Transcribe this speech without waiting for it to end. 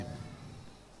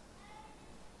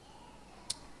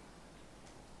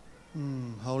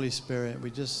Holy Spirit, we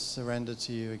just surrender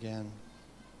to you again.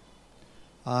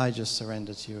 I just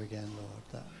surrender to you again, Lord,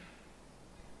 that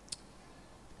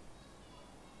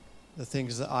the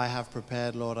things that I have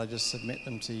prepared, Lord, I just submit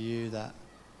them to you, that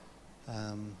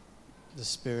the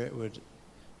Spirit would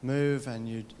move and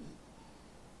you'd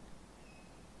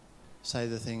say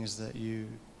the things that you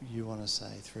want to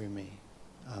say through me.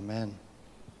 Amen.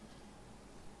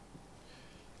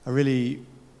 I really,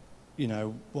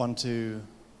 want to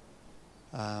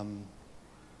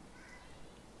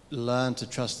learn to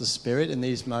trust the Spirit in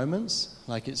these moments.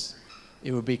 Like it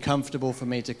would be comfortable for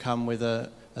me to come with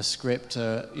a script,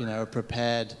 a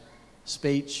prepared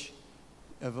speech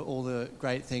of all the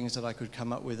great things that I could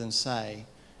come up with and say.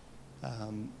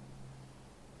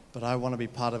 But I want to be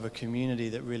part of a community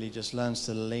that really just learns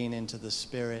to lean into the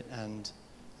Spirit and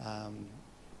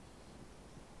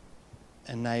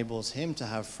enables Him to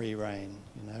have free reign,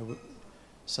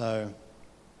 So,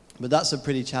 but that's a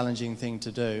pretty challenging thing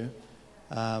to do.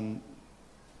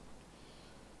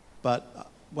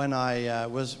 But when I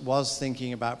was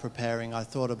thinking about preparing, I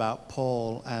thought about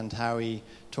Paul and how he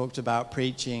talked about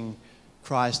preaching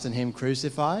Christ and Him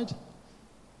crucified.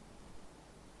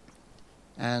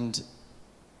 And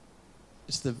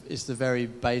it's the very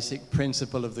basic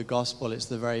principle of the gospel. It's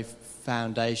the very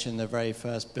foundation, the very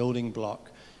first building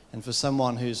block. And for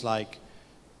someone who's like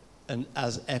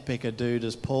as epic a dude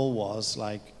as Paul was,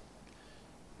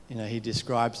 he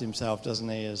describes himself, doesn't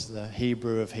he, as the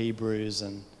Hebrew of Hebrews,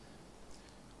 and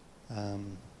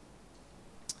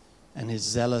his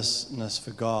zealousness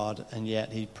for God, and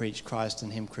yet he preached Christ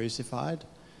and Him crucified.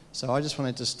 So I just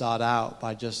wanted to start out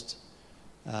by just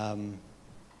on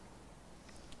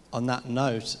that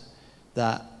note,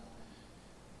 that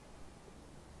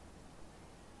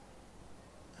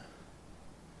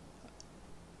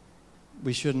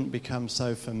we shouldn't become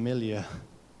so familiar,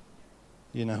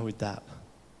 with that.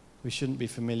 We shouldn't be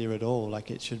familiar at all. Like,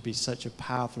 it should be such a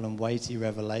powerful and weighty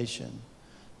revelation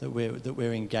that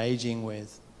we're engaging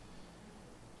with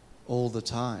all the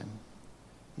time.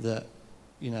 That,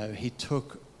 He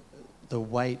took the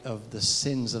weight of the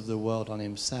sins of the world on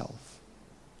Himself,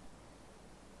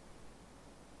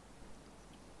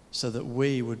 so that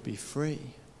we would be free,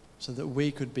 so that we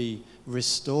could be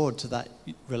restored to that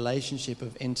relationship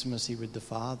of intimacy with the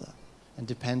Father and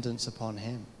dependence upon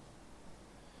Him.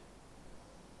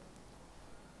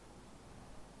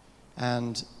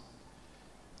 And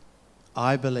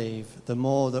I believe the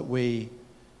more that we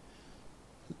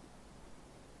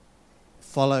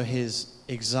follow His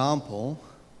example,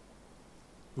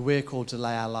 we're called to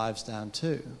lay our lives down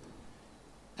too,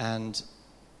 and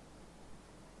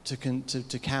to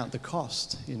count the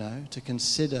cost, to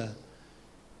consider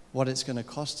what it's going to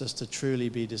cost us to truly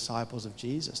be disciples of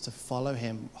Jesus, to follow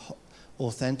Him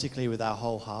authentically with our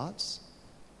whole hearts.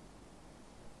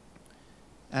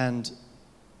 And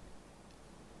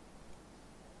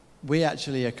we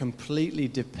actually are completely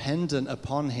dependent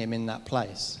upon Him in that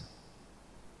place.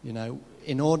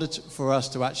 In order for us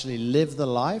to actually live the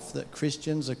life that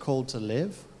Christians are called to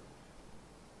live,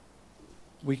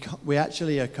 we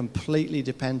actually are completely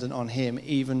dependent on Him,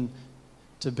 even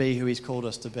to be who He's called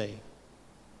us to be.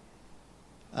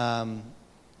 And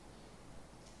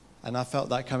I felt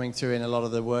that coming through in a lot of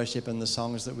the worship and the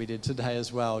songs that we did today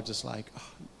as well. Just like,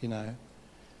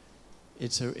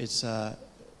 it's a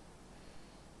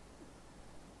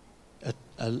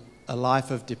life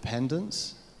of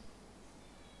dependence.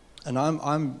 And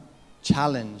I'm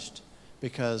challenged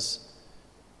because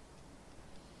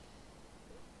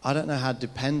I don't know how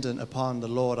dependent upon the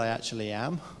Lord I actually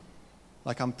am.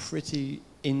 Like, I'm pretty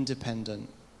independent,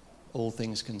 all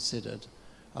things considered.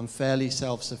 I'm fairly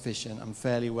self-sufficient. I'm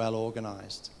fairly well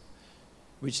organized.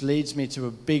 Which leads me to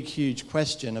a big, huge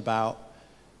question about,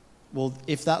 well,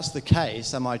 if that's the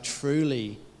case, am I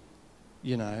truly,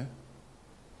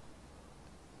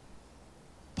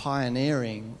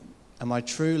 pioneering? Am I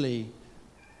truly,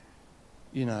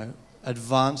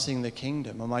 advancing the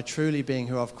kingdom? Am I truly being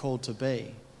who I've called to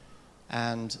be?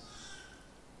 And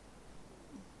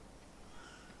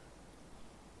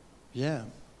yeah,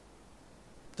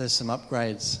 there's some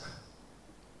upgrades.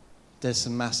 There's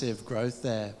some massive growth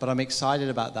there. But I'm excited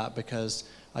about that because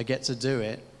I get to do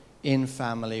it in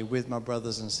family with my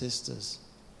brothers and sisters.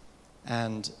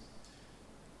 And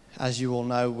as you all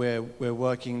know, we're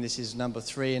working, this is number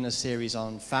 3 in a series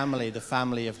on family, the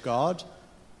family of God.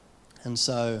 And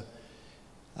so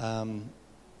I'm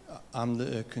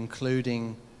the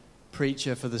concluding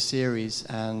preacher for the series,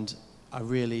 and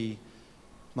my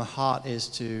heart is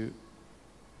to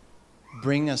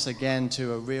bring us again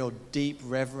to a real deep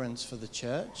reverence for the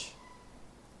church.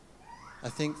 I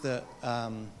think that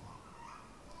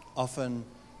often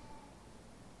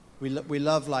we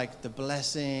love like the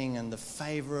blessing and the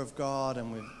favor of God,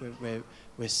 and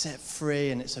we're set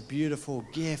free, and it's a beautiful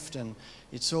gift, and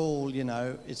it's all, you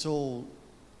know, it's all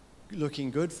looking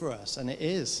good for us, and it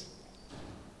is.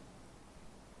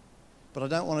 But I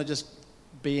don't want to just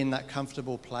be in that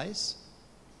comfortable place.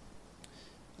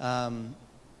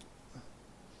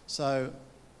 So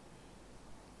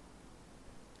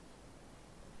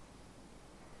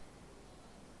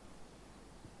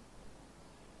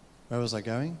where was I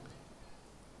going?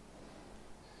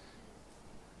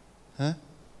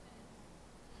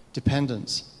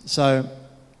 Dependence. So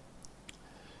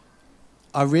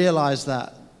I realize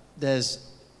that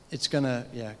it's going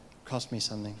to cost me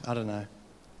something. I don't know.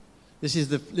 This is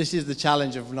the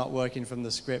challenge of not working from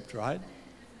the script, right?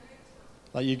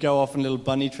 Like you go off on a little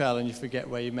bunny trail and you forget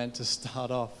where you meant to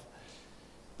start off.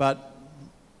 But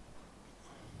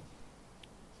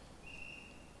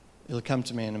it'll come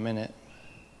to me in a minute.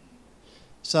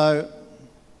 So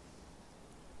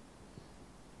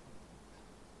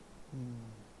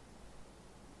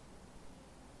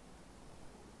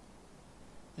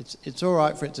it's all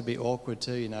right for it to be awkward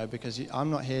too, you know, because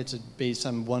I'm not here to be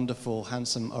some wonderful,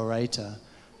 handsome orator,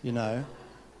 you know.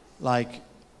 Like,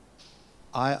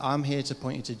 I'm here to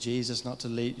point you to Jesus, not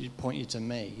to point you to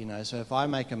me, you know. So if I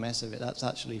make a mess of it, that's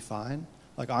actually fine.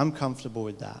 Like, I'm comfortable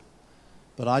with that.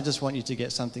 But I just want you to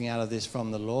get something out of this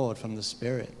from the Lord, from the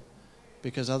Spirit.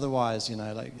 Because otherwise, you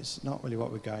know, like, it's not really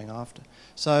what we're going after.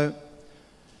 So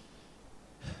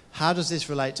how does this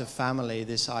relate to family,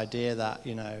 this idea that,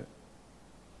 you know,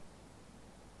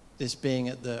 this being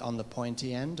on the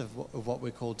pointy end of what we're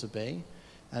called to be?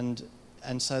 And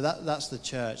so that's the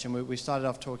church. And we started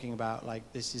off talking about, like,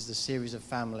 this is the series of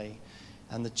family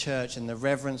and the church and the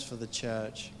reverence for the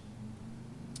church.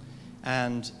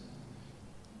 And,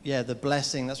 yeah, the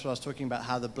blessing, that's what I was talking about,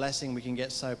 how the blessing, we can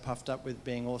get so puffed up with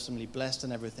being awesomely blessed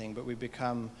and everything, but we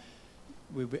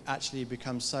actually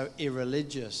become so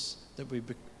irreligious that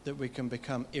we can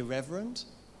become irreverent.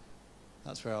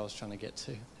 That's where I was trying to get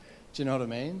to. Do you know what I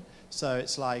mean? So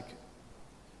it's like,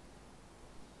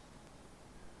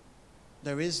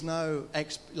 there is no,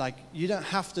 you don't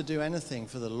have to do anything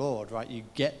for the Lord, right? You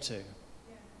get to.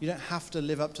 You don't have to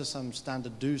live up to some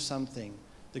standard, do something.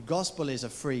 The gospel is a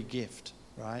free gift,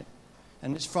 right?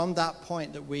 And it's from that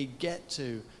point that we get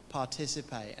to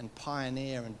participate and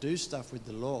pioneer and do stuff with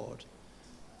the Lord.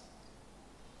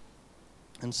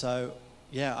 And so,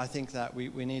 yeah, I think that we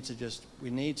need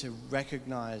to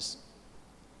recognize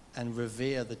and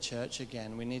revere the church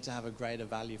again. We need to have a greater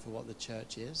value for what the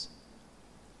church is.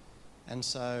 And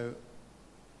so,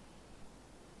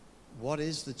 what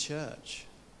is the church?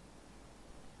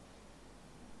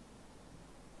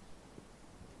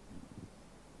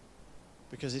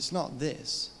 Because it's not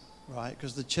this, right?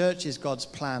 Because the church is God's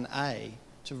plan A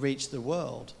to reach the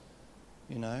world,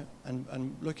 you know.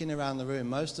 And looking around the room,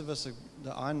 most of us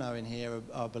that I know in here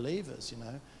are believers, you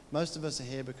know. Most of us are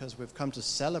here because we've come to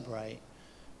celebrate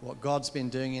what God's been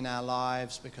doing in our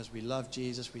lives, because we love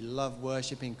Jesus, we love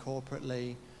worshiping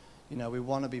corporately, you know, we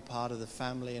want to be part of the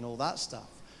family and all that stuff.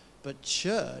 But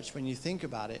church, when you think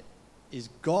about it, is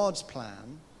God's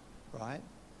plan, right?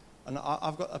 And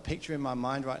I've got a picture in my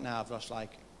mind right now of just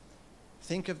like,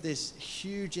 think of this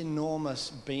huge,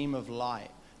 enormous beam of light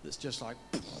that's just like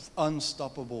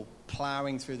unstoppable,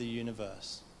 plowing through the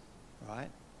universe,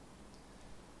 right?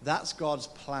 That's God's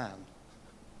plan,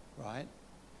 right?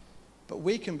 But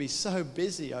we can be so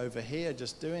busy over here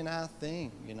just doing our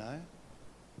thing, you know.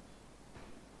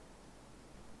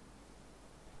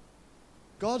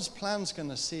 God's plan's going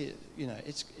to see it, you know,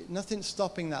 nothing's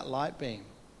stopping that light beam.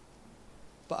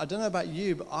 But I don't know about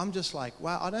you, but I'm just like,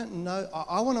 wow, I don't know.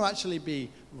 I want to actually be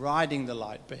riding the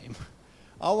light beam.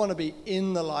 I want to be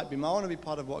in the light beam. I want to be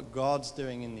part of what God's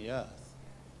doing in the earth,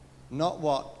 not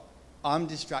what I'm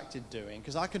distracted doing,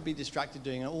 because I could be distracted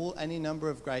doing any number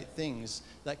of great things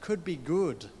that could be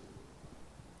good,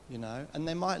 you know, and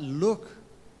they might look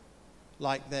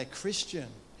like they're Christian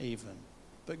even,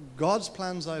 but God's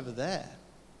plan's over there,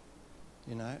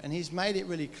 you know, and He's made it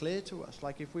really clear to us.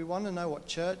 Like, if we want to know what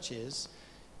church is,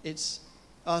 it's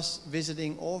us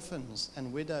visiting orphans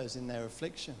and widows in their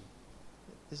affliction,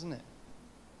 isn't it?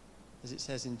 As it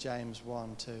says in James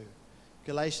 1:2.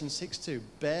 Galatians 6:2,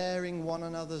 bearing one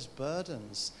another's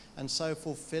burdens and so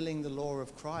fulfilling the law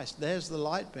of Christ. There's the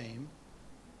light beam.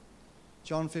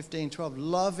 John 15:12,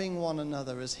 loving one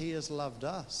another as He has loved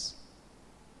us.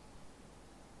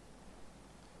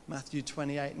 Matthew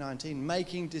 28:19,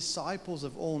 making disciples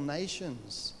of all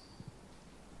nations.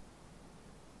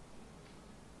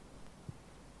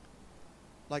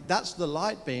 Like, that's the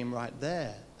light beam right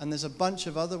there. And there's a bunch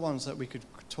of other ones that we could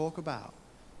talk about.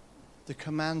 The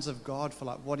commands of God for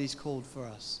like what he's called for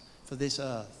us, for this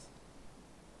earth.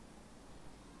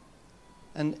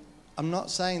 And I'm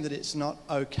not saying that it's not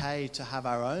okay to have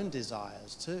our own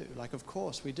desires too. Like, of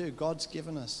course we do. God's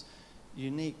given us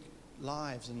unique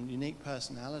lives and unique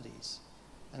personalities.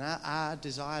 And our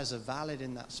desires are valid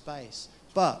in that space.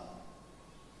 But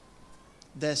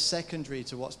they're secondary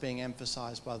to what's being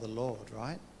emphasized by the Lord,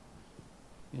 right?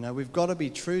 You know, we've got to be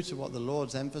true to what the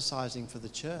Lord's emphasizing for the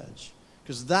church.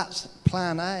 Because that's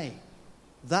plan A.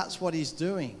 That's what he's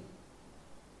doing.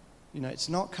 You know, it's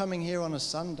not coming here on a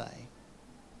Sunday.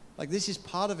 Like, this is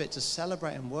part of it to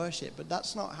celebrate and worship, but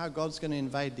that's not how God's going to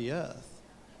invade the earth.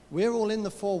 We're all in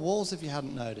the four walls, if you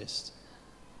hadn't noticed.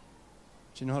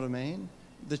 Do you know what I mean?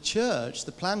 The church,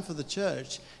 the plan for the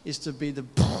church is to be the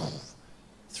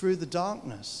through the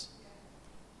darkness.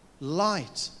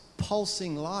 Light,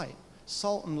 pulsing light,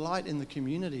 salt and light in the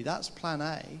community. That's plan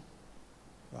A,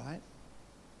 right?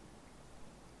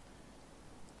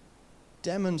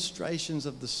 Demonstrations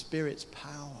of the Spirit's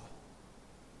power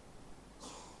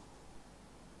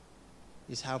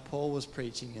is how Paul was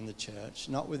preaching in the church,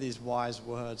 not with his wise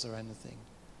words or anything,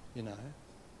 you know.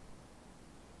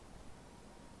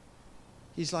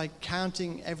 He's like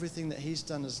counting everything that he's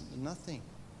done as nothing,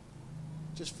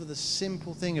 just for the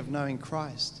simple thing of knowing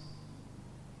Christ.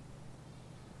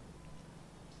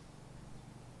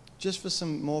 Just for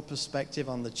some more perspective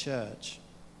on the church,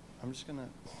 I'm just going to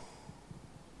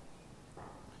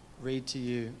read to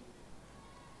you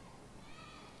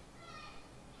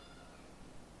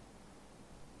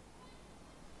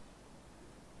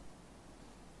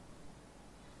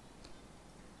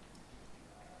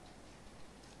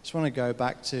I just want to go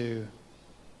back to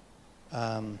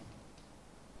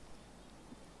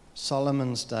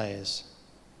Solomon's days.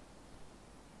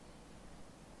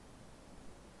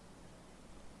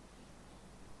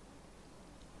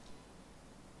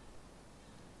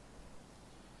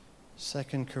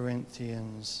 Second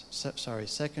Chronicles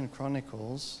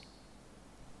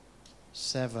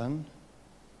 7.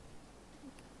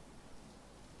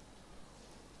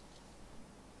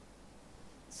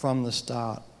 From the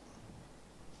start.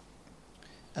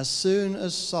 As soon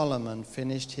as Solomon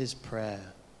finished his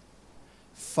prayer,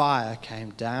 fire came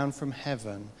down from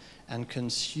heaven and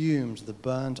consumed the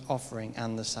burnt offering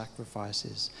and the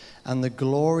sacrifices, and the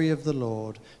glory of the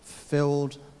Lord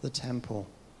filled the temple.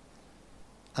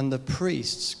 And the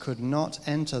priests could not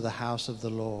enter the house of the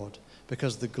Lord,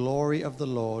 because the glory of the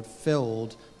Lord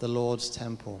filled the Lord's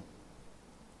temple.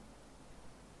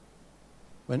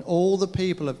 When all the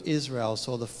people of Israel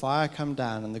saw the fire come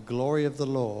down and the glory of the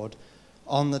Lord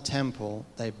on the temple,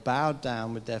 they bowed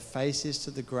down with their faces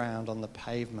to the ground on the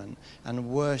pavement and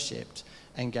worshipped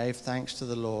and gave thanks to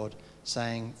the Lord,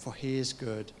 saying, "For he is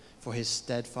good, for his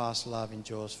steadfast love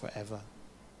endures forever."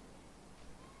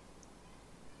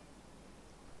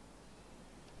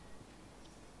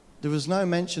 There was no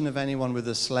mention of anyone with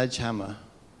a sledgehammer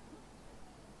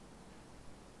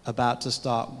about to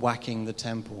start whacking the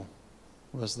temple,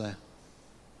 was there?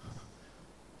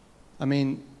 I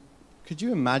mean, could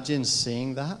you imagine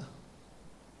seeing that?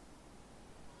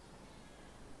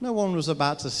 No one was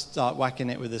about to start whacking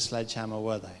it with a sledgehammer,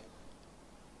 were they?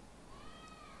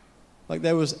 Like,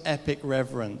 there was epic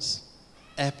reverence.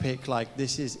 Epic, like,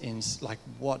 this is like,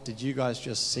 what, did you guys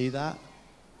just see that?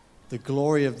 The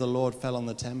glory of the Lord fell on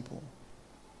the temple.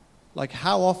 Like,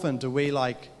 how often do we,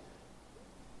 like,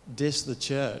 diss the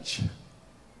church?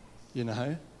 You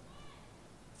know?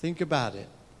 Think about it.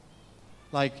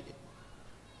 Like,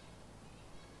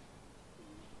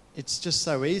 it's just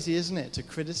so easy, isn't it, to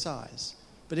criticize?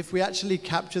 But if we actually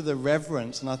capture the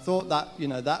reverence, and I thought that, you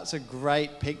know, that's a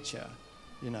great picture,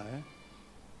 you know.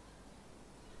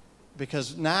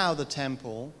 Because now the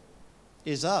temple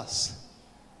is us.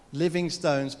 Living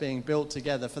stones being built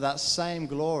together for that same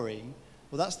glory.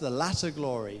 Well, that's the latter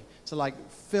glory, to like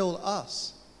fill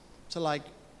us, to like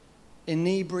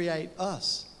inebriate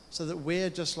us, so that we're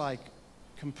just like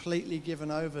completely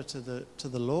given over to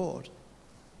the Lord.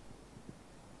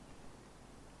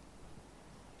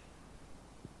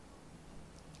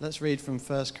 Let's read from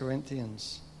 1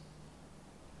 Corinthians.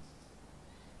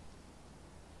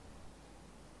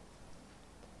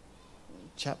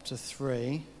 Chapter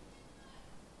 3.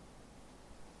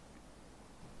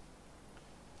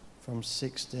 From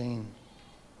 16.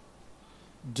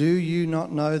 Do you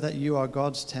not know that you are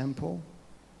God's temple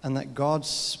and that God's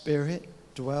Spirit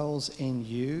dwells in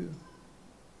you?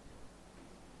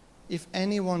 If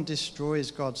anyone destroys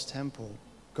God's temple,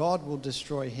 God will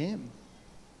destroy him.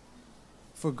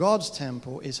 For God's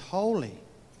temple is holy,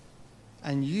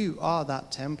 and you are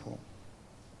that temple.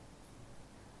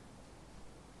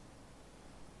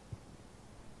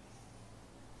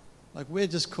 Like, we're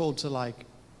just called to, like,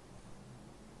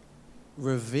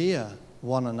 revere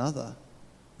one another,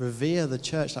 revere the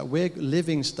church. Like, we're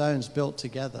living stones built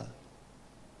together.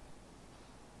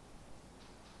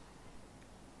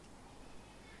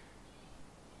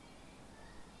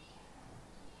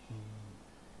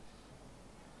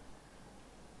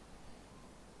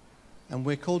 And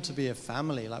we're called to be a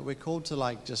family. Like, we're called to,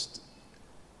 like, just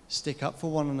stick up for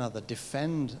one another,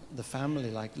 defend the family,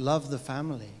 like, love the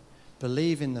family,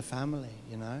 believe in the family,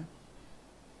 you know?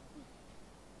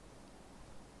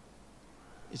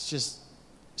 It's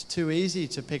too easy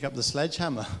to pick up the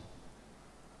sledgehammer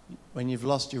when you've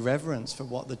lost your reverence for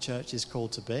what the church is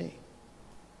called to be.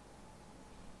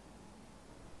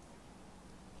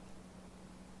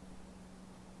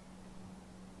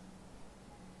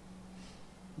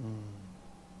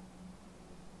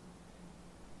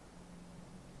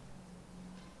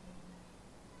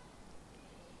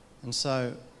 And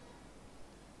so,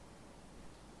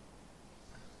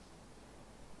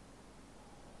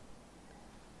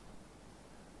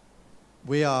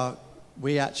 we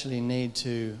actually need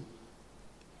to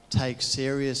take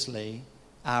seriously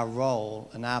our role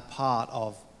and our part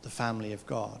of the family of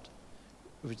God.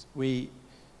 We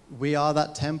are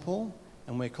that temple,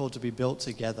 and we're called to be built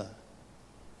together.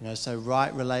 You know, so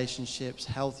right relationships,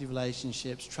 healthy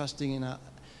relationships, trusting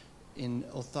in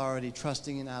authority,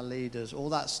 trusting in our leaders, all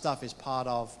that stuff is part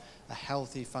of a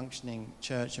healthy, functioning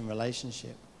church and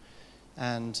relationship.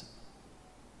 And,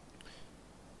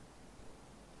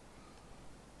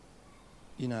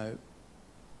 you know,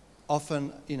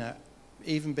 often, you know,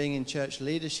 even being in church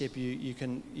leadership, you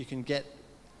can get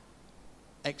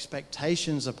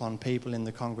expectations upon people in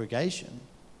the congregation,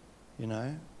 you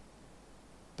know.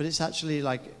 But it's actually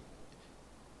like,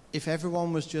 if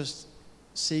everyone was just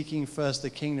seeking first the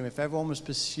kingdom, if everyone was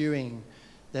pursuing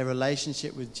their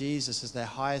relationship with Jesus as their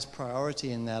highest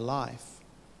priority in their life,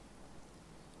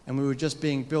 and we were just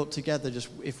being built together, just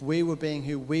if we were being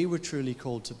who we were truly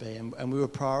called to be, and we were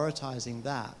prioritizing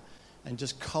that and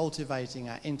just cultivating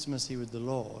our intimacy with the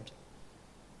Lord,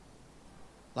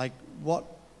 like what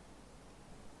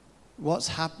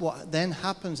then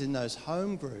happens in those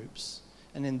home groups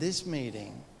and in this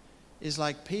meeting is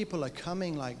like people are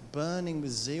coming like burning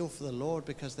with zeal for the Lord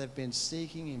because they've been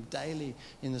seeking Him daily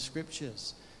in the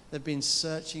Scriptures. They've been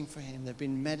searching for Him. They've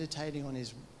been meditating on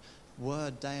His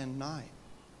Word day and night.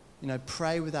 You know,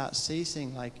 pray without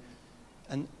ceasing. Like,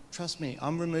 and trust me,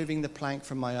 I'm removing the plank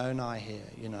from my own eye here,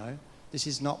 you know. This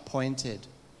is not pointed,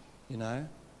 you know.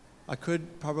 I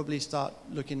could probably start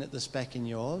looking at the speck in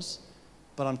yours,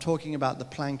 but I'm talking about the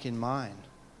plank in mine,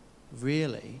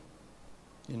 really,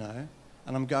 you know.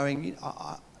 And I'm going,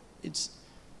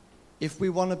 if we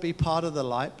want to be part of the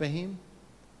light for Him,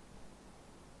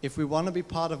 if we want to be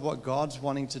part of what God's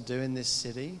wanting to do in this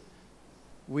city,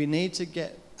 we need to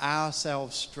get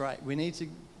ourselves straight. We need to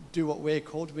do what we're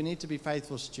called. We need to be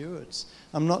faithful stewards.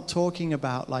 I'm not talking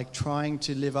about like trying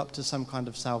to live up to some kind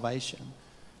of salvation,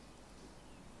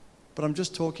 but I'm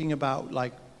just talking about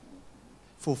like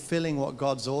fulfilling what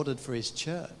God's ordered for His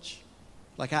church,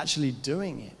 like actually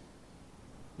doing it,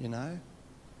 you know.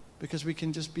 Because we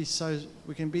can be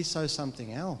so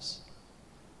something else.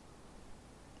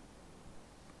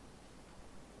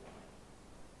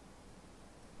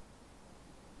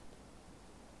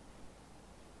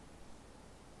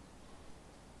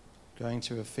 Going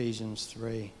to Ephesians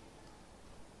 3.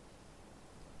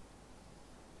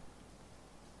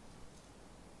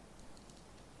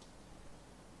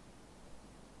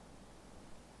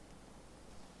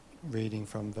 Reading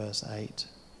from verse 8.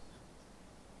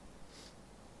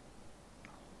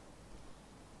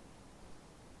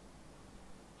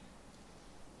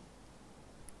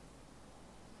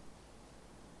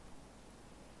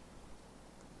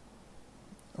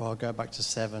 Well, I'll go back to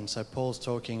 7. So Paul's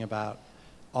talking about,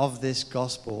 of this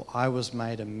gospel I was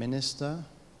made a minister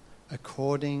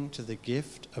according to the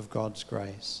gift of God's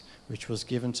grace, which was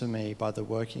given to me by the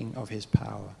working of His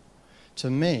power.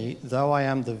 To me, though I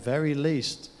am the very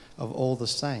least of all the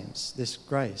saints, this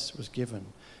grace was given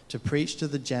to preach to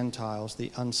the Gentiles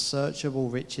the unsearchable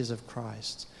riches of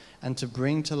Christ, and to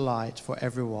bring to light for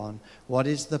everyone what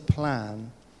is the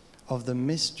plan of the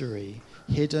mystery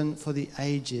hidden for the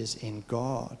ages in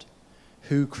God,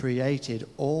 who created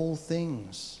all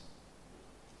things,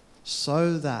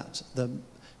 so that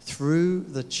through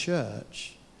the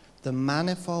church the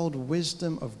manifold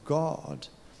wisdom of God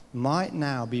might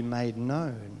now be made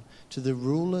known to the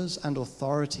rulers and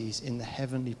authorities in the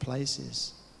heavenly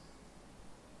places.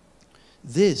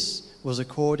 This was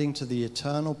according to the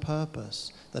eternal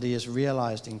purpose that He has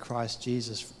realized in Christ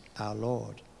Jesus our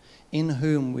Lord, in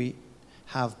whom we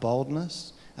have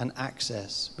boldness and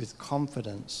access with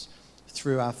confidence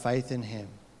through our faith in him.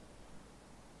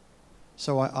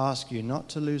 So I ask you not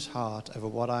to lose heart over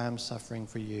what I am suffering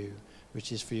for you,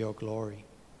 which is for your glory.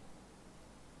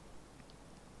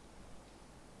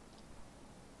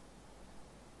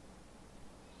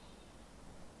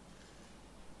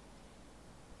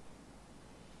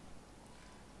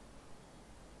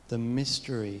 The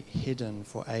mystery hidden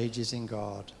for ages in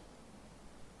God,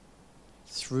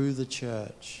 through the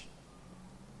church,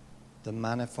 the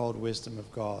manifold wisdom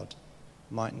of God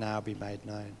might now be made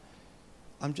known.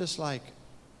 I'm just like,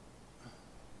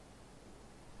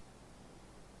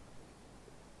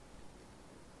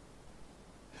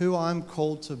 who I'm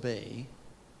called to be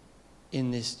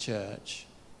in this church,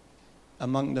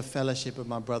 among the fellowship of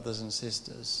my brothers and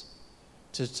sisters,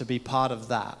 to be part of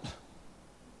that,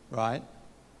 right,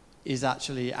 is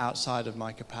actually outside of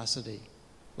my capacity.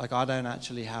 Like, I don't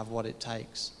actually have what it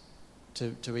takes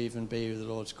to even be who the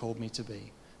Lord's called me to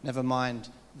be. Never mind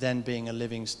then being a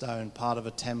living stone, part of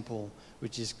a temple,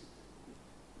 which is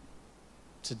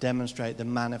to demonstrate the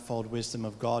manifold wisdom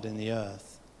of God in the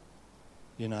earth.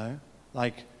 You know?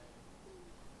 Like,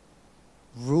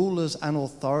 rulers and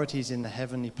authorities in the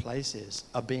heavenly places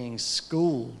are being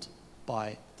schooled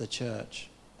by the church.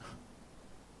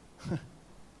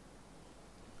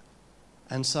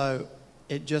 And so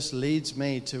it just leads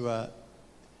me to a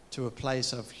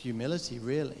place of humility,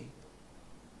 really.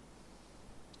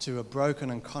 To a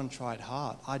broken and contrite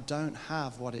heart. I don't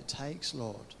have what it takes,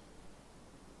 Lord.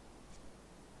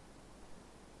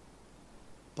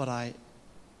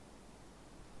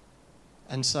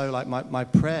 And so like my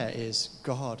prayer is,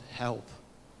 God, help,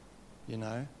 you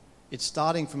know. It's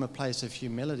starting from a place of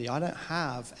humility. I don't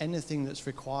have anything that's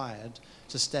required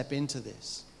to step into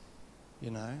this, you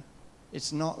know.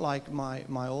 It's not like my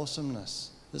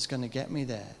awesomeness that's going to get me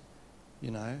there, you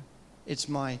know. It's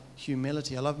my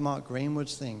humility. I love Mark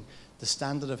Greenwood's thing. The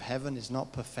standard of heaven is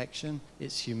not perfection,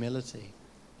 it's humility.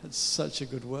 It's such a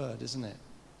good word, isn't it?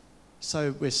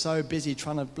 So we're so busy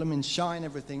trying to shine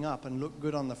everything up and look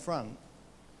good on the front,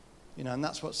 you know, and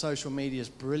that's what social media is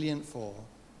brilliant for,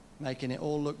 making it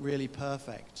all look really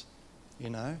perfect, you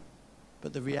know.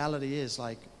 But the reality is,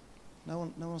 like,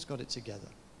 no one's got it together.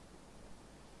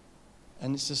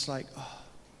 And it's just like, oh.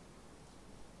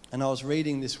 And I was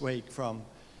reading this week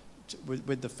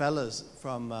with the fellas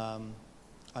from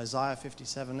Isaiah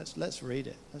 57. Let's read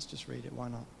it. Let's just read it. Why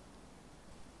not?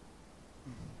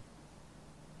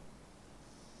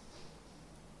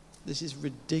 This is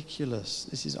ridiculous.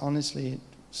 This is honestly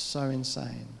so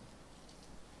insane.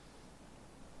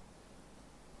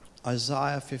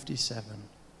 Isaiah 57.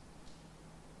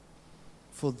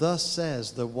 For thus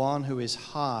says the one who is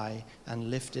high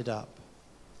and lifted up,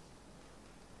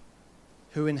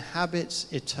 who inhabits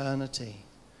eternity,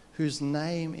 whose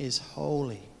name is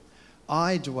holy.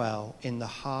 I dwell in the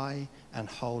high and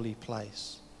holy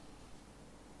place.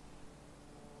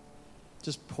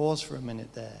 Just pause for a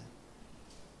minute there.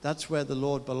 That's where the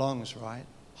Lord belongs, right?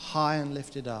 High and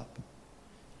lifted up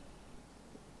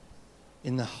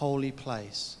in the holy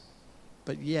place.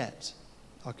 But yet,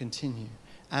 I'll continue,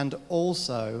 and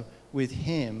also with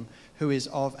him who is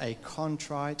of a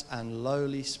contrite and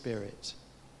lowly spirit,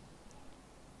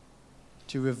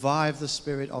 to revive the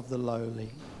spirit of the lowly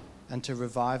and to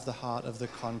revive the heart of the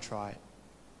contrite.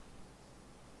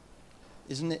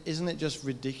 Isn't it just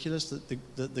ridiculous that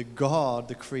the God,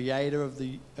 the creator of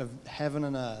heaven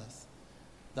and earth,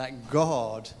 that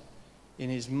God in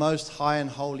his most high and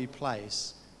holy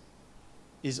place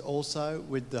is also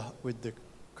with the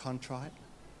contrite,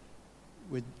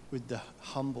 with the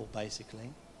humble, basically.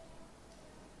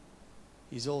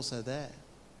 He's also there.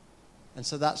 And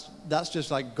so that's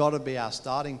just like got to be our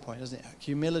starting point, isn't it?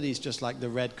 Humility is just like the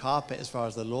red carpet as far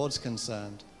as the Lord's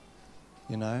concerned,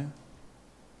 you know?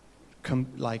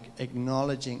 Like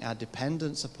acknowledging our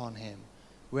dependence upon him.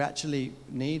 We actually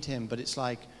need him, but it's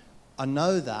like, I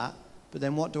know that, but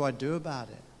then what do I do about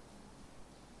it?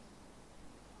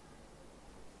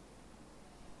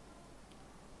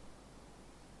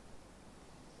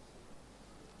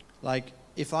 Like,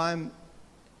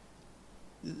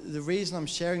 the reason I'm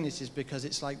sharing this is because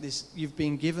it's like this, you've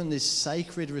been given this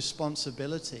sacred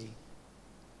responsibility,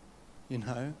 you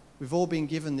know? We've all been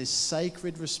given this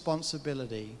sacred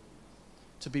responsibility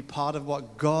to be part of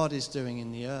what God is doing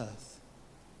in the earth.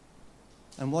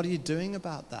 And what are you doing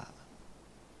about that?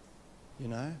 You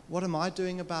know? What am I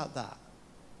doing about that?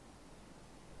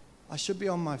 I should be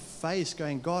on my face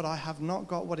going, God, I have not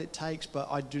got what it takes, but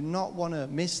I do not want to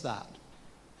miss that.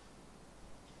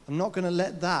 I'm not going to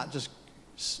let that just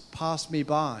pass me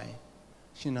by,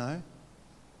 you know?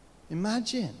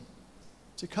 Imagine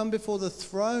to come before the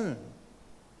throne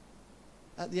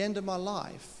at the end of my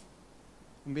life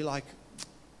and be like,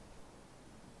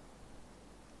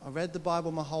 I read the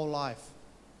Bible my whole life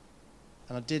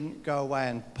and I didn't go away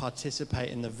and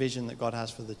participate in the vision that God has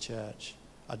for the church.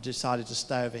 I decided to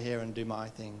stay over here and do my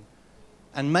thing.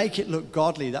 And make it look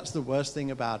godly. That's the worst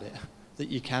thing about it that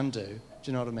you can do. Do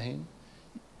you know what I mean?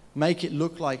 Make it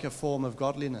look like a form of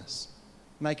godliness.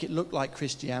 Make it look like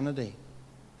Christianity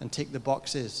and tick the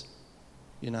boxes,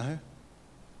 you know?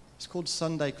 It's called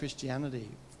Sunday Christianity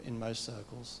in most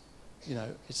circles. You know,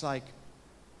 it's like,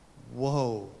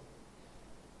 whoa.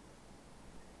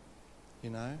 You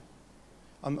know?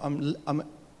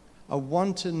 I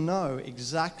want to know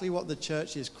exactly what the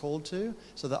church is called to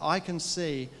so that I can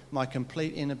see my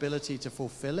complete inability to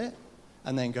fulfill it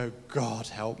and then go, God,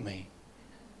 help me.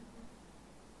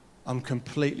 I'm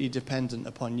completely dependent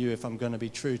upon you if I'm going to be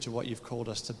true to what you've called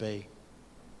us to be.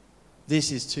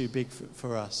 This is too big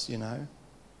for us, you know.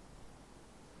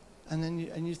 And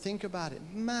then you think about it.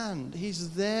 Man,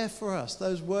 he's there for us.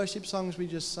 Those worship songs we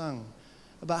just sung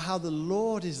about how the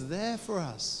Lord is there for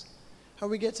us. How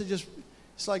we get to just...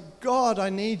 It's like, God, I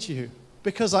need you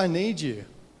because I need you.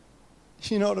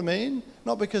 You know what I mean?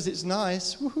 Not because it's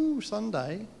nice, woohoo,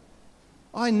 Sunday.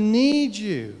 I need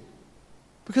you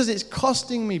because it's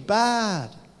costing me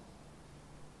bad.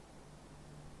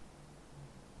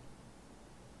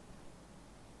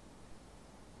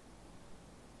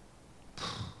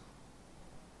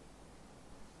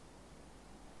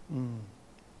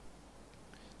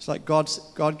 It's like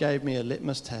God gave me a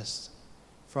litmus test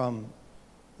from...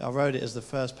 I wrote it as the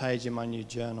first page in my new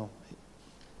journal.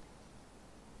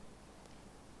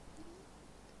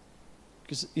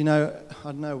 Because, you know, I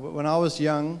don't know, when I was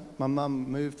young, my mum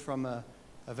moved from a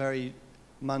very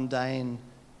mundane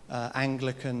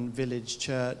Anglican village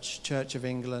church, Church of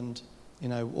England, you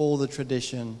know, all the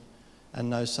tradition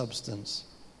and no substance.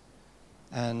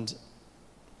 And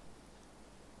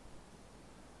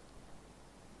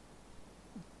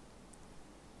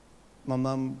my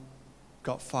mum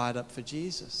got fired up for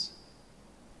Jesus,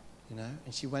 you know,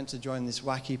 and she went to join this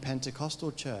wacky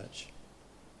Pentecostal church.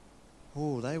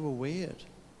 Oh, they were weird.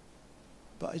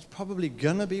 But it's probably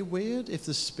gonna be weird if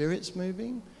the Spirit's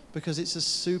moving, because it's a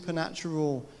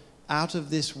supernatural, out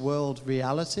of this world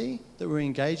reality that we're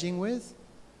engaging with.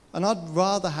 And I'd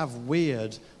rather have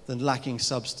weird than lacking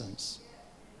substance.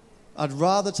 I'd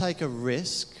rather take a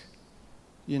risk,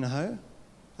 you know,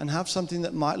 and have something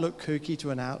that might look kooky to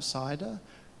an outsider.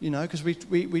 You know, because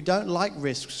we don't like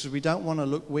risks, because we don't want to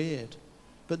look weird.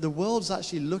 But the world's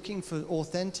actually looking for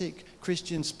authentic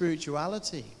Christian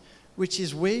spirituality, which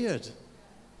is weird.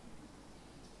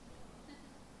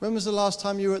 When was the last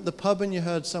time you were at the pub and you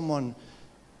heard someone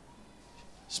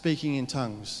speaking in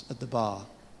tongues at the bar?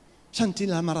 You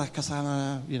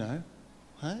know,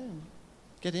 hey,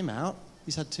 get him out.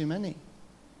 He's had too many.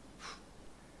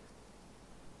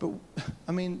 But,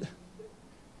 I mean...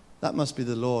 That must be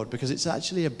the Lord, because it's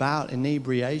actually about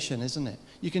inebriation, isn't it?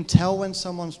 You can tell when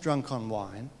someone's drunk on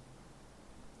wine.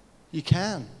 You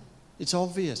can. It's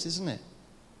obvious, isn't it?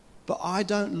 But I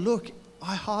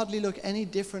hardly look any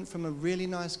different from a really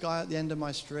nice guy at the end of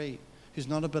my street who's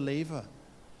not a believer.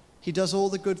 He does all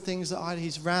the good things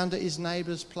he's round at his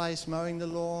neighbor's place, mowing the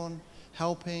lawn,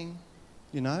 helping,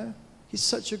 you know? He's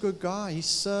such a good guy. He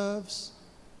serves.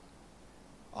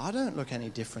 I don't look any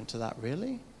different to that,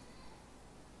 really.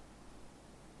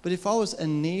 But if I was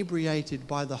inebriated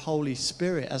by the Holy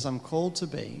Spirit, as I'm called to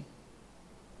be,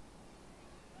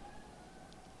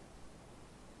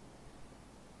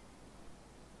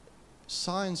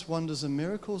 signs, wonders, and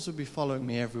miracles would be following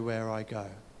me everywhere I go.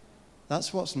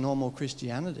 That's what's normal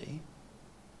Christianity.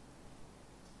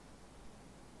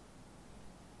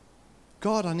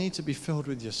 God, I need to be filled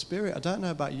with your Spirit. I don't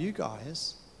know about you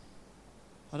guys.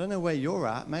 I don't know where you're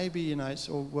at. Maybe, you know, it's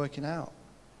all working out.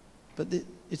 But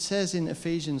it says in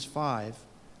Ephesians 5,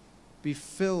 be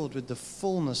filled with the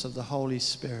fullness of the Holy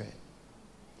Spirit,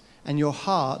 and your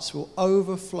hearts will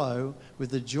overflow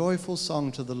with the joyful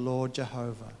song to the Lord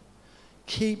Jehovah.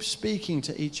 Keep speaking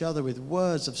to each other with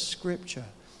words of Scripture,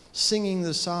 singing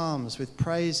the psalms with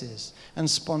praises and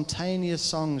spontaneous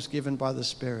songs given by the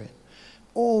Spirit.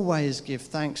 Always give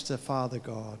thanks to Father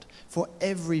God for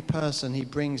every person he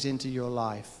brings into your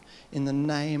life in the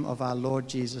name of our Lord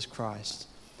Jesus Christ.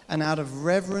 And out of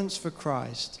reverence for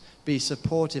Christ, be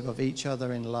supportive of each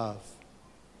other in love.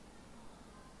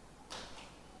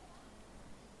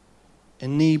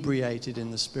 Inebriated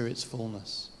in the Spirit's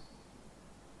fullness.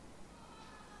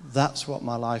 That's what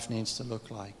my life needs to look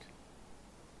like.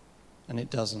 And it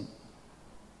doesn't.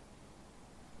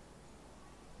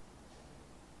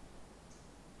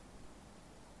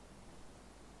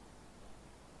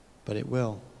 But it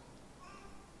will.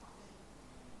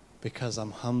 because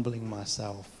I'm humbling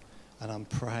myself and I'm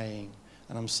praying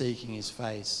and I'm seeking his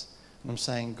face. And I'm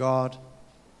saying, God,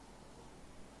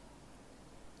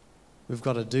 we've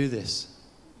got to do this,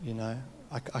 you know.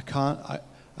 I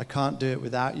can't do it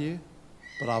without you,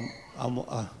 but I'm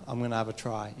going to have a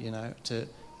try, you know, to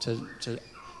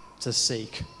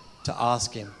seek, to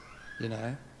ask him, you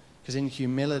know. Because in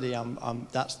humility,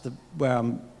 that's where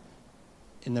I'm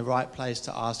in the right place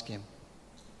to ask him,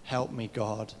 help me,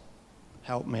 God,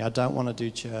 help me. I don't want to do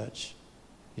church,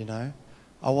 you know.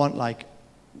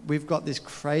 We've got this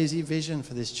crazy vision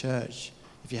for this church.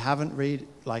 If you haven't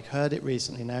heard it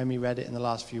recently, Naomi read it in the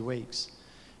last few weeks,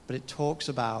 but it talks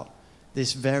about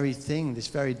this very thing, this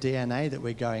very DNA that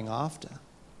we're going after.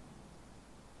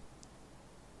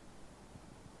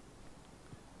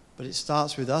 But it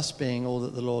starts with us being all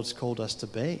that the Lord's called us to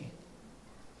be,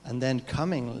 and then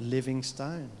coming living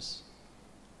stones.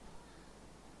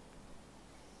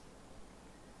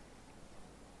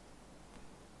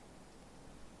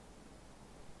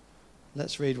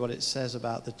 Let's read what it says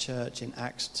about the church in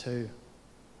Acts 2.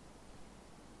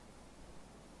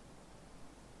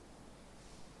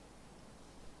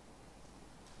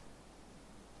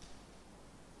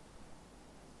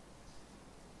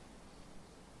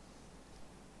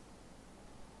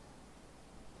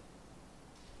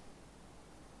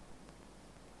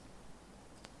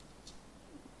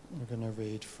 We're going to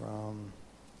read from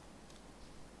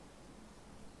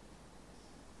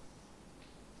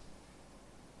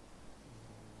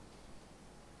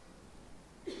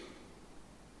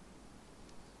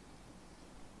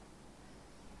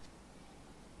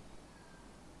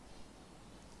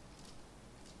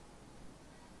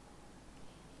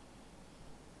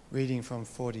reading from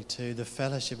 42, the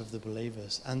fellowship of the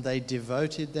believers. And they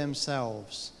devoted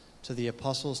themselves to the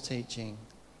apostles' teaching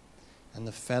and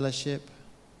the fellowship,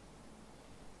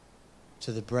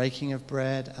 to the breaking of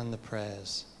bread and the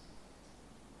prayers.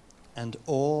 And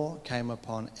awe came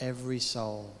upon every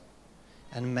soul,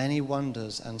 and many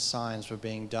wonders and signs were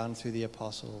being done through the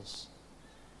apostles.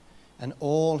 And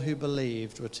all who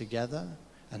believed were together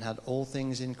and had all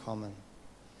things in common.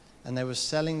 And they were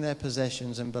selling their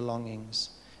possessions and belongings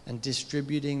and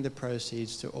distributing the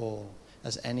proceeds to all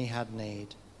as any had need.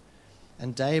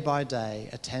 And day by day,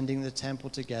 attending the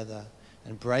temple together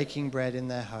and breaking bread in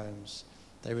their homes,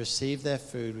 they received their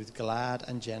food with glad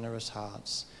and generous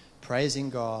hearts, praising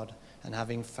God and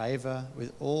having favor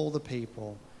with all the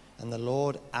people. And the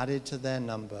Lord added to their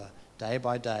number day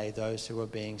by day those who were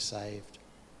being saved.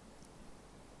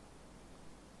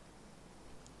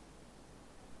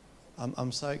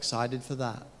 I'm so excited for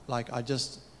that. I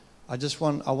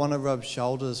want to rub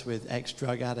shoulders with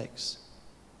ex-drug addicts.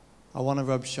 I want to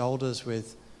rub shoulders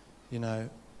with, you know,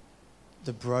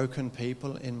 the broken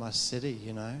people in my city,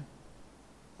 you know.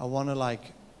 I want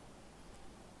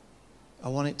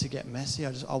it to get messy.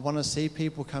 I want to see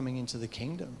people coming into the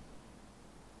kingdom.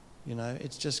 You know,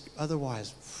 it's just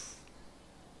otherwise.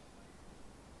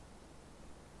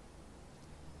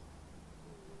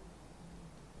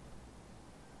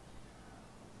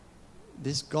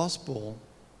 This gospel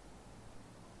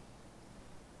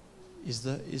is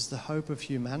the hope of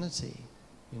humanity,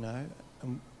 you know.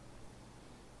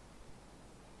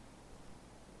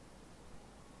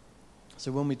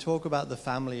 So when we talk about the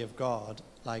family of God,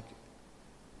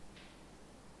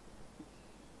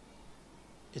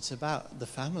 it's about the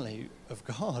family of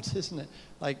God, isn't it?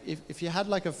 Like if you had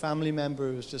a family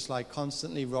member who was just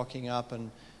constantly rocking up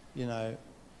and, you know,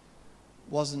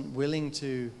 wasn't willing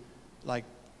to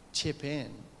chip in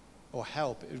or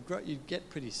help, you'd get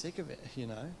pretty sick of it, you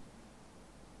know.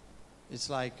 It's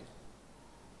I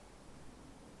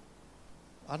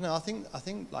don't know, I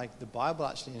think the Bible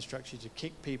actually instructs you to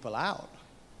kick people out,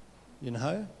 you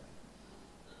know.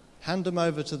 Hand them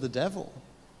over to the devil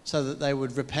so that they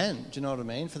would repent, do you know what I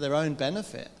mean, for their own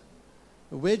benefit.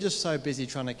 But we're just so busy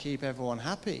trying to keep everyone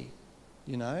happy,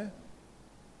 you know,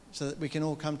 so that we can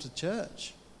all come to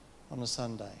church on a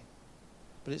Sunday.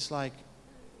 But it's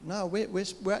no, we're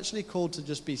actually called to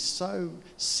just be so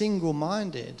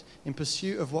single-minded in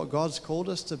pursuit of what God's called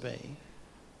us to be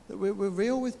that we're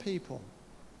real with people,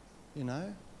 you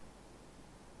know.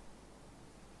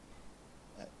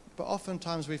 But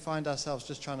oftentimes we find ourselves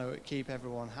just trying to keep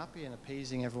everyone happy and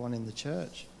appeasing everyone in the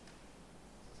church.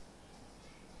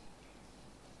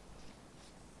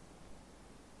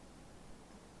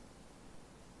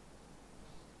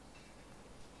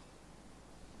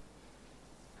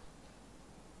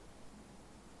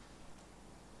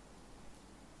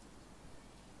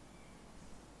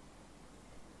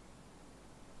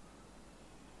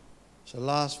 So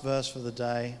last verse for the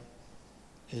day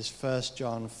is 1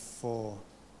 John 4.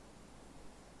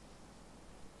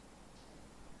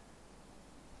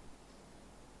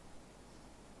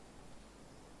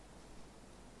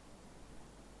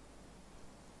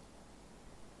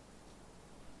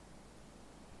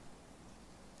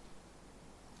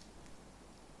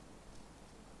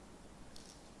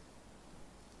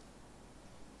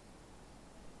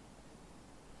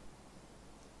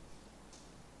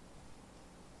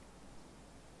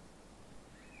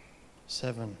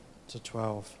 7 to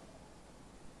 12.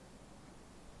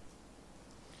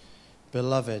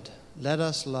 Beloved, let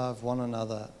us love one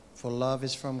another, for love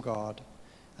is from God,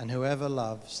 and whoever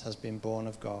loves has been born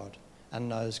of God and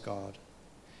knows God.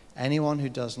 Anyone who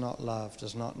does not love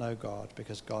does not know God,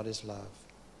 because God is love.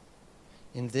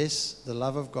 In this, the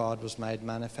love of God was made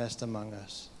manifest among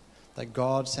us, that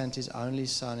God sent his only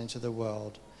Son into the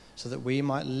world so that we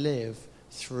might live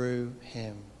through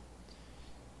him.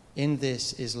 In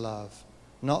this is love,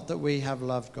 not that we have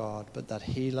loved God, but that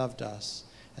he loved us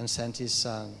and sent his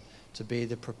Son to be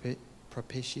the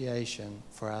propitiation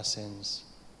for our sins.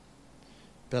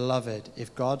 Beloved,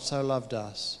 if God so loved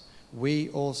us, we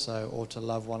also ought to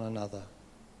love one another.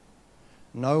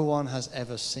 No one has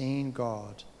ever seen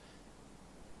God.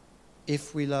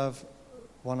 If we love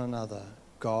one another,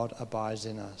 God abides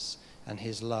in us, and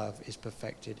his love is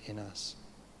perfected in us.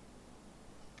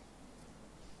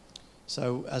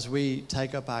 So as we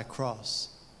take up our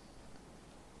cross,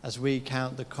 as we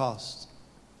count the cost,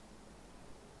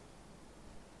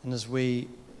 and as we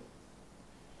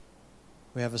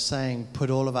have a saying, put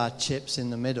all of our chips in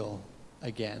the middle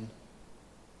again.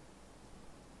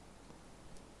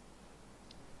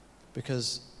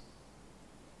 Because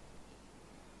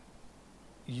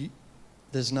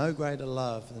there's no greater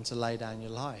love than to lay down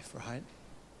your life, right?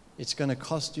 It's going to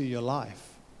cost you your life.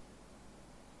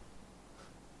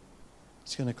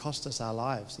 It's going to cost us our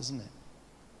lives, isn't it?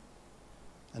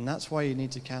 And that's why you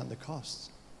need to count the costs.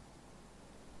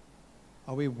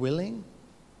 Are we willing?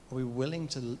 Are we willing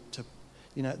to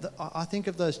I think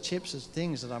of those chips as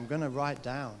things that I'm going to write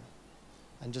down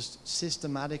and just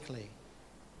systematically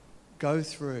go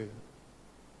through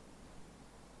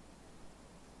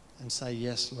and say,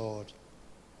 yes, Lord,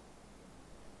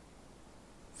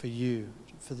 for you,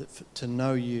 to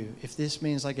know you. If this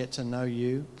means I get to know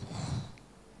you,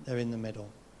 they're in the middle,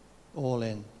 all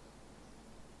in.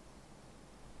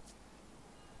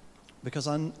 Because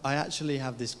I actually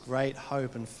have this great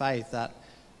hope and faith that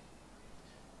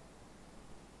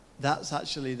that's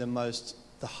actually the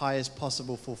highest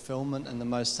possible fulfillment and the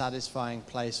most satisfying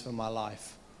place for my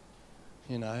life,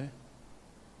 And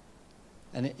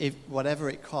if whatever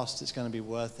it costs, it's going to be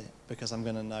worth it, because I'm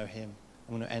going to know him.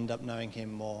 I'm going to end up knowing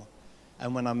him more.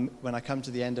 And when I come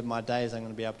to the end of my days, I'm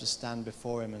going to be able to stand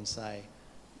before him and say,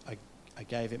 I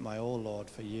gave it my all, Lord,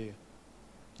 for you,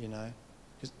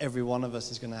 Because every one of us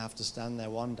is going to have to stand there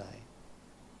one day.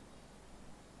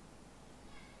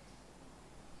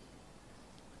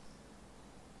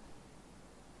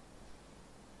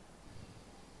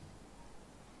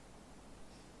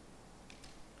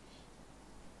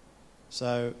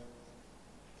 So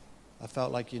I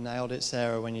felt like you nailed it,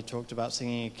 Sarah, when you talked about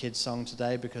singing a kid's song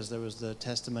today, because there was the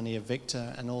testimony of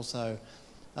Victor. And also,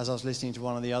 as I was listening to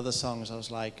one of the other songs, I was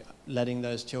like letting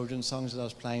those children's songs that I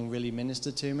was playing really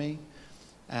minister to me.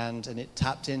 And it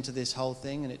tapped into this whole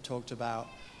thing, and it talked about,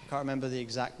 I can't remember the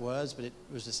exact words, but it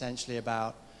was essentially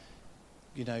about,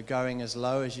 going as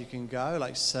low as you can go,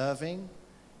 like serving,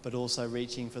 but also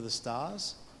reaching for the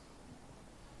stars.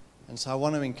 And so I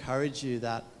want to encourage you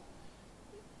that,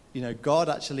 God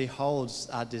actually holds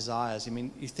our desires. I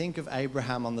mean, you think of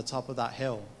Abraham on the top of that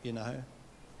hill,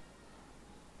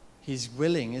 He's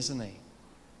willing, isn't he?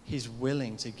 He's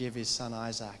willing to give his son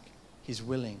Isaac. He's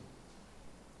willing.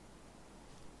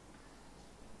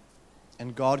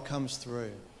 And God comes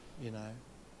through,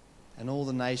 And all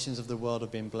the nations of the world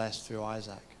have been blessed through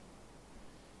Isaac.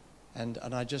 And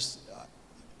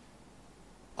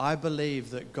I believe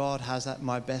that God has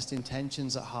my best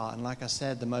intentions at heart. And like I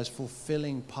said, the most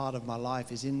fulfilling part of my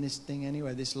life is in this thing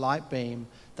anyway, this light beam.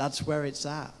 That's where it's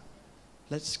at.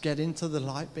 Let's get into the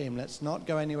light beam. Let's not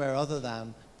go anywhere other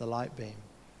than the light beam.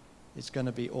 It's going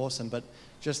to be awesome. But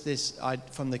just this,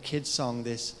 from the kids' song,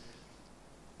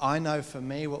 I know for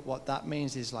me what that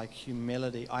means is like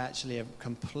humility. I actually am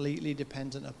completely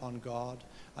dependent upon God.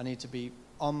 I need to be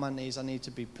on my knees. I need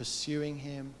to be pursuing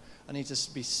him. I need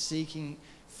to be seeking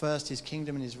first his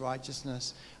kingdom and his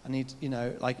righteousness. I need,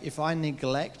 if I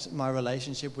neglect my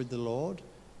relationship with the Lord,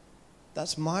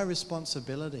 that's my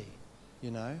responsibility,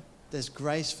 There's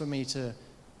grace for me to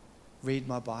read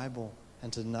my Bible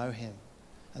and to know him.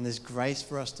 And there's grace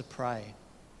for us to pray.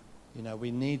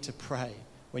 We need to pray.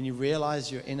 When you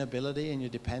realize your inability and your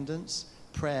dependence,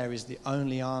 prayer is the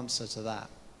only answer to that.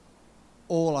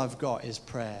 All I've got is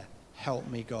prayer. Help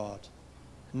me, God.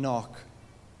 Knock.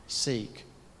 Seek.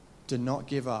 Do not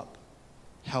give up.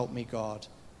 Help me, God.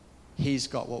 He's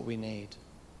got what we need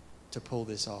to pull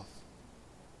this off.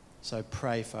 So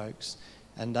pray, folks.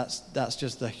 And that's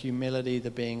just the humility,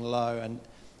 the being low, and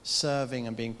serving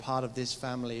and being part of this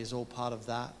family is all part of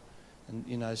that.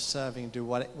 And, serving, do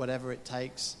whatever it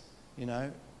takes,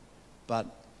 but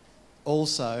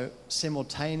also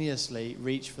simultaneously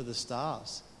reach for the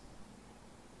stars.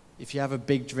 If you have a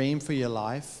big dream for your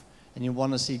life and you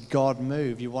want to see God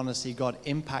move, you want to see God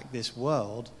impact this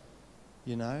world,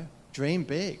 dream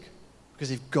big.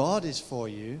 Because if God is for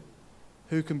you,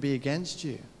 who can be against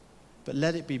you? But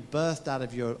let it be birthed out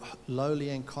of your lowly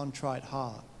and contrite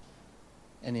heart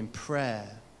and in prayer,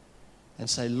 and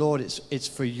say, Lord, it's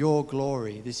for your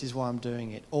glory. This is why I'm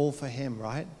doing it. All for him,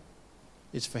 right?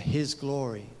 It's for his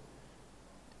glory.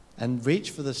 And reach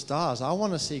for the stars. I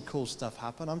want to see cool stuff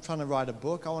happen. I'm trying to write a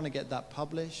book. I want to get that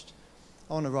published.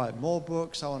 I want to write more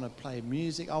books. I want to play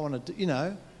music. I want to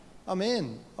do, I'm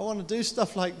in. I want to do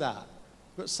stuff like that.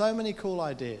 I've got so many cool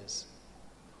ideas.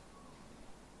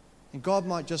 And God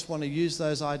might just want to use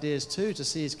those ideas too to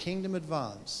see his kingdom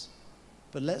advance.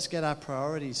 But let's get our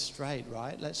priorities straight,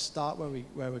 right? Let's start where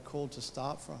we're called to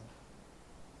start from.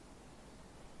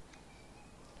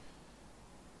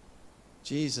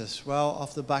 Jesus, well,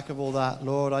 off the back of all that,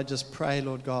 Lord, I just pray,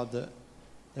 Lord God, that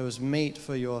there was meat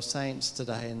for your saints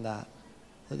today in that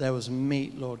there was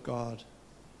meat, Lord God.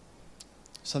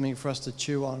 Something for us to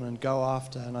chew on and go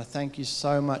after. And I thank you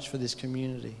so much for this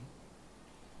community.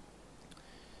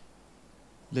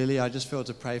 Lily, I just feel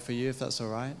to pray for you, if that's all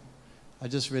right. I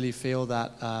just really feel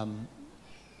that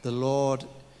the Lord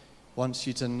wants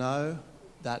you to know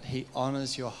that he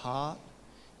honors your heart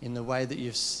in the way that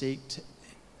you've sought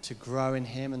to grow in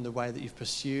him and the way that you've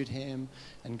pursued him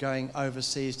and going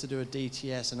overseas to do a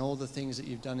DTS and all the things that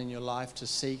you've done in your life to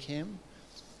seek him.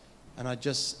 And I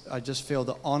just feel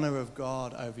the honor of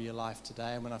God over your life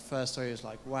today. And when I first saw you, it was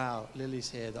like, wow,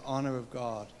 Lily's here, the honor of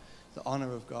God, the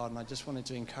honor of God. And I just wanted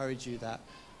to encourage you that,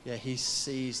 yeah, he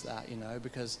sees that,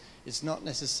 because it's not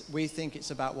necessarily, we think it's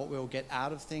about what we'll get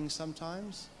out of things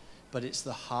sometimes, but it's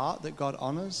the heart that God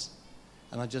honors.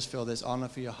 And I just feel there's honor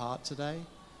for your heart today.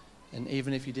 And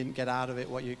even if you didn't get out of it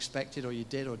what you expected or you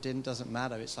did or didn't, doesn't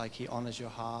matter. It's like he honors your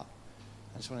heart.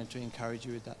 I just wanted to encourage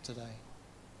you with that today.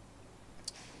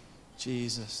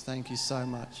 Jesus, thank you so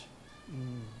much.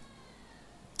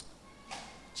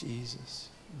 Jesus.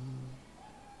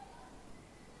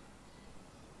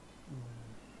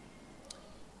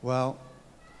 Well,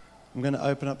 I'm going to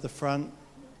open up the front.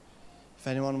 If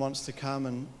anyone wants to come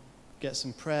and get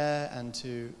some prayer and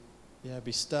to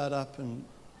be stirred up and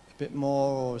a bit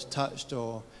more, or was touched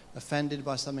or offended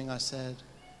by something I said,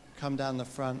 come down the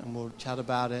front and we'll chat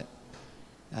about it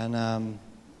and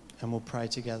we'll pray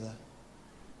together.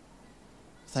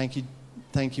 Thank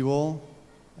you all.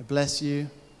 I bless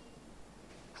you.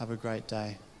 Have a great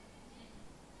day.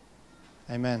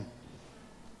 Amen.